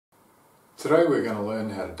Today we're going to learn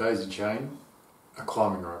how to daisy chain a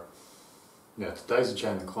climbing rope. Now to daisy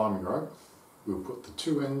chain the climbing rope, we'll put the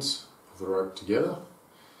two ends of the rope together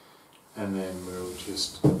and then we'll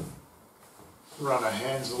just run our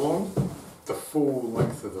hands along the full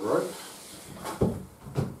length of the rope,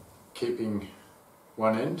 keeping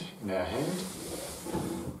one end in our hand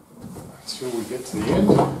until we get to the end,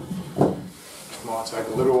 which might take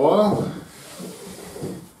a little while.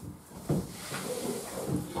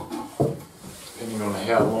 Depending on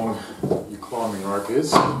how long your climbing rope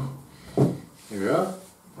is. Here we are,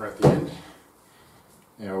 we're at the end.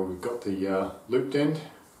 Now we've got the looped end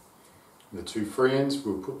and the two free ends,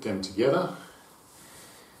 we'll put them together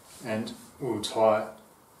and we'll tie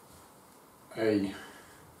a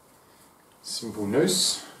simple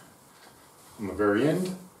noose on the very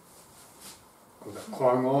end of that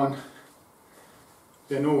climbing line.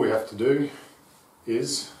 Then all we have to do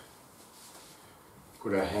is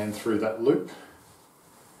put our hand through that loop,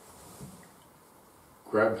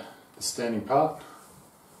 grab the standing part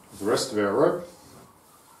of the rest of our rope,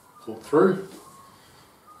 pull it through,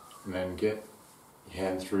 and then get your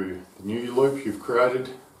hand through the new loop you've created,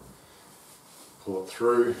 pull it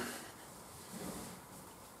through,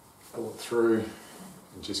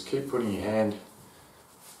 and just keep putting your hand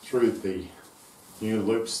through the new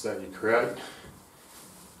loops that you create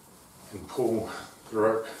and pull the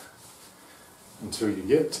rope until you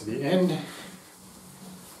get to the end.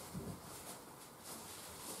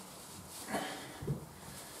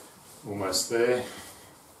 Almost there.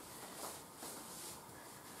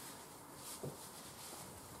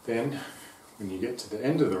 Then, when you get to the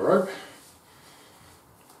end of the rope,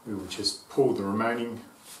 we will just pull the remaining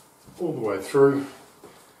all the way through.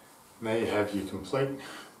 And there you have your complete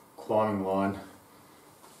climbing line,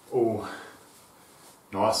 all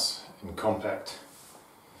nice and compact.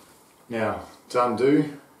 Now, to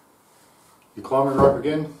undo your climbing rope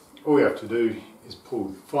again, all you have to do is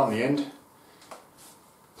find the end,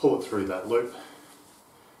 pull it through that loop,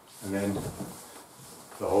 and then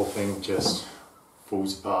the whole thing just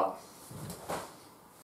falls apart.